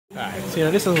Alright, so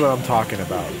this is what I'm talking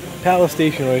about. Palace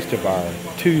Station Oyster Bar,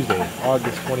 Tuesday,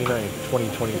 August 29th,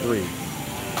 2023.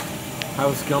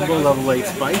 House gumbo, level 8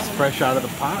 spice, fresh out of the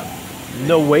pot.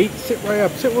 No wait, sit right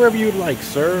up, sit wherever you'd like,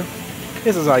 sir.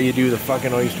 This is how you do the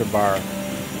fucking oyster bar.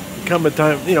 Come a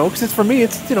time, because it's for me,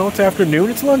 it's afternoon,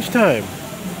 it's lunchtime.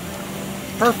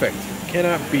 Perfect.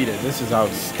 Cannot beat it. This is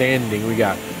outstanding. We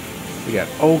got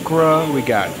okra, we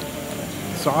got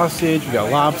sausage, we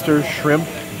got lobster, shrimp,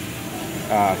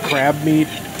 crab meat.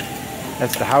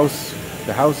 That's the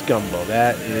house gumbo.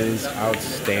 That is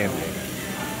outstanding.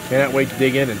 Cannot wait to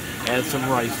dig in and add some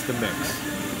rice to mix.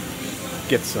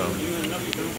 Get some.